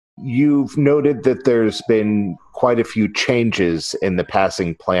You've noted that there's been quite a few changes in the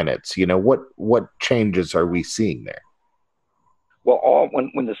passing planets. What changes are we seeing there? Well,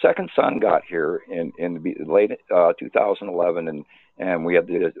 when the second sun got here in the late 2011, and we had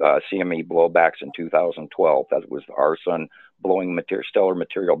the CME blowbacks in 2012. That was our sun blowing stellar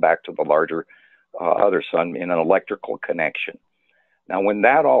material back to the larger other sun in an electrical connection. Now, when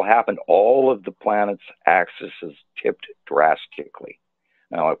that all happened, all of the planet's axes tipped drastically.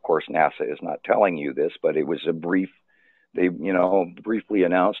 Now, of course, NASA is not telling you this, but it was a brief. They, briefly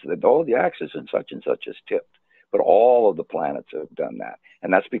announced that the axis and such has tipped. But all of the planets have done that,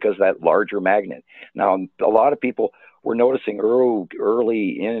 and that's because that larger magnet. Now, a lot of people were noticing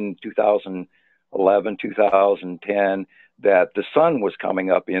early in 2011, 2010 that the sun was coming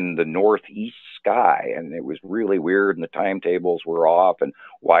up in the northeast sky, and it was really weird, and the timetables were off, and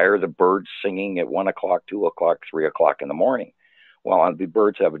why are the birds singing at 1 o'clock, 2 o'clock, 3 o'clock in the morning? Well, the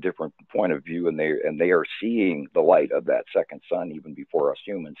birds have a different point of view, and they are seeing the light of that second sun even before us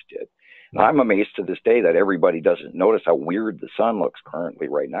humans did. And I'm amazed to this day that everybody doesn't notice how weird the sun looks currently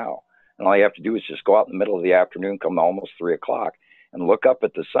right now. And all you have to do is just go out in the middle of the afternoon, come almost 3 o'clock, and look up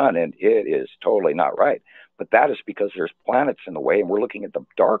at the sun, and it is totally not right. But that is because there's planets in the way, and we're looking at the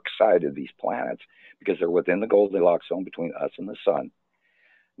dark side of these planets because they're within the Goldilocks zone between us and the sun.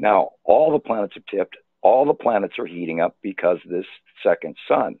 Now, all the planets have tipped. All the planets are heating up because of this second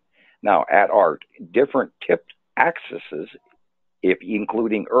sun. Now, at our different tipped axes,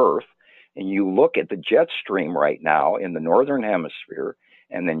 including Earth, and you look at the jet stream right now in the northern hemisphere,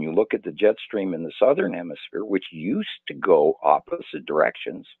 and then you look at the jet stream in the southern hemisphere, which used to go opposite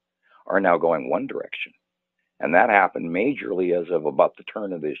directions, are now going one direction. And that happened majorly as of about the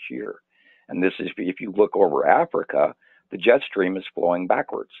turn of this year. And this is, if you look over Africa, the jet stream is flowing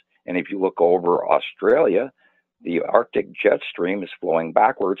backwards. And if you look over Australia, the Arctic jet stream is flowing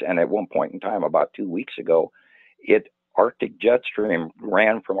backwards. And at one point in time, about 2 weeks ago, Arctic jet stream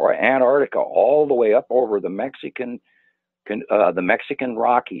ran from Antarctica all the way up over the Mexican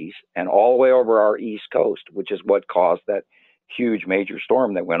Rockies and all the way over our east coast, which is what caused that huge major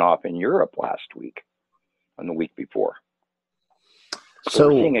storm that went off in Europe last week and the week before. So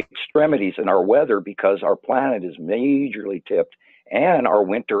we're seeing extremities in our weather because our planet is majorly tipped, and our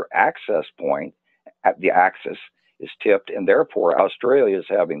winter access point at the axis is tipped, and therefore Australia is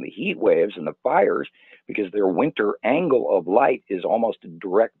having the heat waves and the fires because their winter angle of light is almost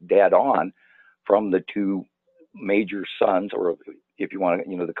direct dead on from the two major suns, or if you want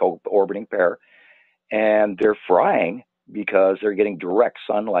to, the co-orbiting pair, and they're frying because they're getting direct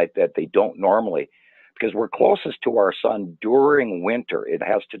sunlight that they don't normally, because we're closest to our sun during winter. It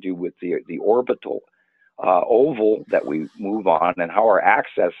has to do with the orbital oval that we move on and how our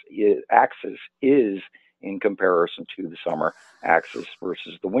axis is in comparison to the summer axis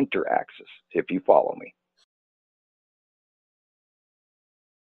versus the winter axis, if you follow me.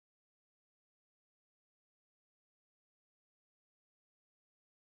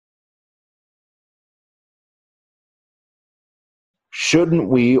 Shouldn't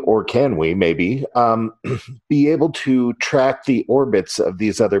we, or can we maybe, be able to track the orbits of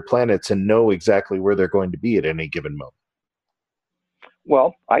these other planets and know exactly where they're going to be at any given moment?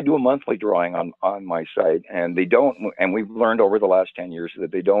 Well, I do a monthly drawing on my site, and they don't, and we've learned over the last 10 years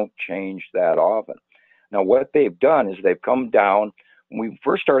that they don't change that often. Now, what they've done is they've come down. When we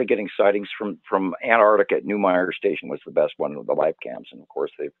first started getting sightings from Antarctica at Newmeyer Station was the best one with the live cams, and of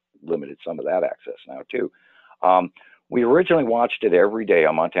course they've limited some of that access now too. We originally watched it every day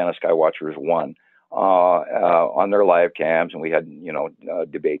on Montana Skywatchers 1 on their live cams, and we had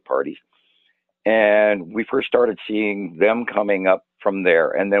debate parties. And we first started seeing them coming up from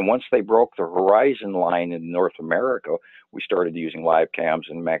there. And then once they broke the horizon line in North America, we started using live cams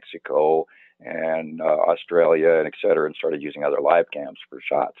in Mexico and Australia and et cetera, and started using other live cams for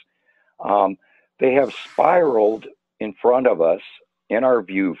shots. They have spiraled in front of us in our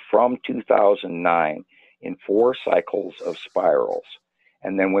view from 2009 in 4 cycles of spirals.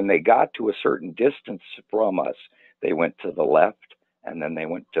 And then when they got to a certain distance from us, they went to the left, and then they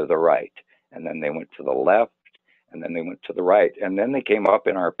went to the right, and then they went to the left, and then they went to the right, and then they came up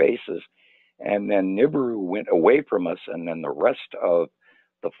in our bases, and then Nibiru went away from us, and then the rest of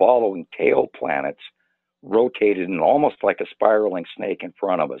the following tail planets rotated in almost like a spiraling snake in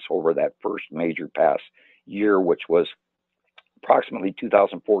front of us over that first major pass year, which was approximately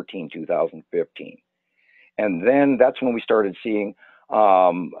 2014, 2015. And then that's when we started seeing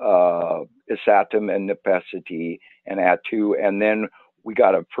Isatum and Nepacity and Attu, and then we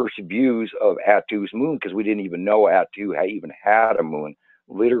got a first views of Attu's moon because we didn't even know Attu even had a moon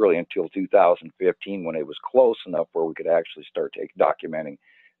literally until 2015 when it was close enough where we could actually start documenting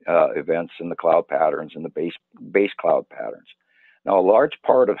events in the cloud patterns and the base cloud patterns. Now, a large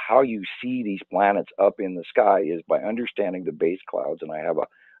part of how you see these planets up in the sky is by understanding the base clouds. And I have a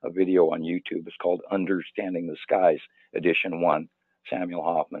video on YouTube. It's called Understanding the Skies, Edition 1, Samuel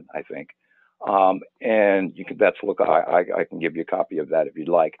Hoffman, I think. And you can, I can give you a copy of that if you'd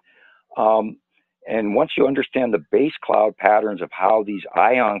like. And once you understand the base cloud patterns of how these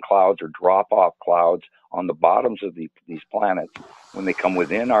ion clouds or drop-off clouds on the bottoms of these planets, when they come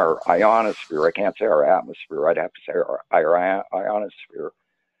within our ionosphere, I can't say our atmosphere, I'd have to say our ionosphere,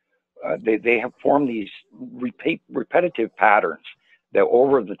 they have formed these repetitive patterns that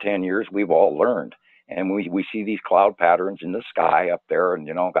over the 10 years we've all learned. And we see these cloud patterns in the sky up there, and,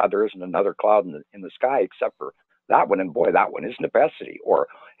 you know, God, there isn't another cloud in the sky except for that one, and boy, that one is Nepenthe. Or,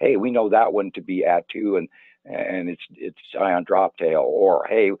 hey, we know that one to be Attu, and it's Ion Droptail. Or,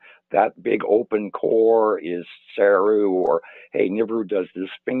 hey, that big open core is Saru. Or, hey, Nibiru does this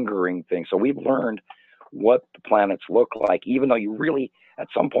fingering thing. So we've learned what the planets look like, even though you really, at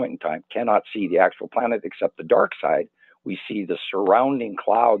some point in time, cannot see the actual planet except the dark side. We see the surrounding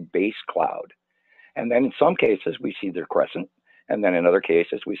cloud, base cloud. And then in some cases, we see the crescent. And then in other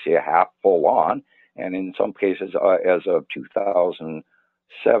cases, we see a half full on. And in some cases, as of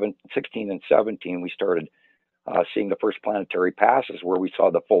 2016 and 17, we started seeing the first planetary passes where we saw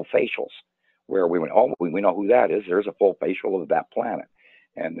the full facials, where we went, oh, we know who that is. There's a full facial of that planet.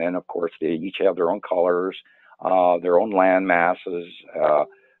 And then, of course, they each have their own colors, their own land masses.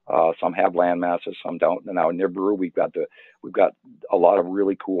 Some have land masses, some don't. And now in Nibiru, we've got a lot of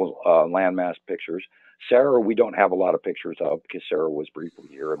really cool landmass pictures. Sarah, we don't have a lot of pictures of, because Sarah was briefly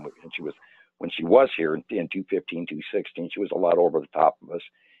here, and she was, when she was here in 215, 216, she was a lot over the top of us.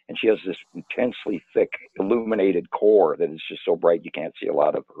 And she has this intensely thick, illuminated core that is just so bright you can't see a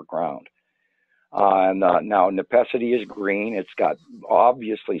lot of her ground. Now, Nepenthe is green. It's got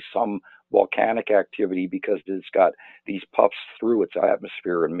obviously some volcanic activity because it's got these puffs through its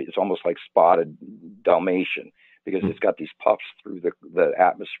atmosphere, and it's almost like spotted Dalmatian because it's got these puffs through the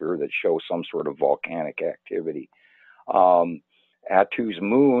atmosphere that show some sort of volcanic activity. Attu's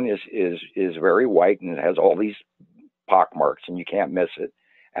moon is very white, and it has all these pock marks, and you can't miss it.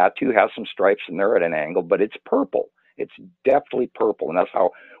 Attu has some stripes in there at an angle, but it's purple. It's definitely purple, and that's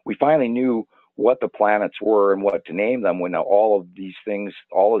how we finally knew what the planets were and what to name them when all of these things,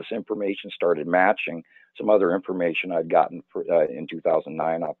 all this information started matching some other information I'd gotten in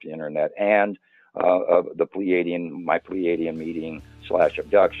 2009 off the internet, and my Pleiadian meeting /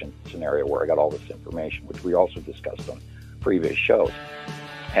 abduction scenario where I got all this information, which we also discussed on previous shows.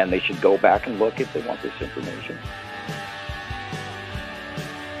 And they should go back and look if they want this information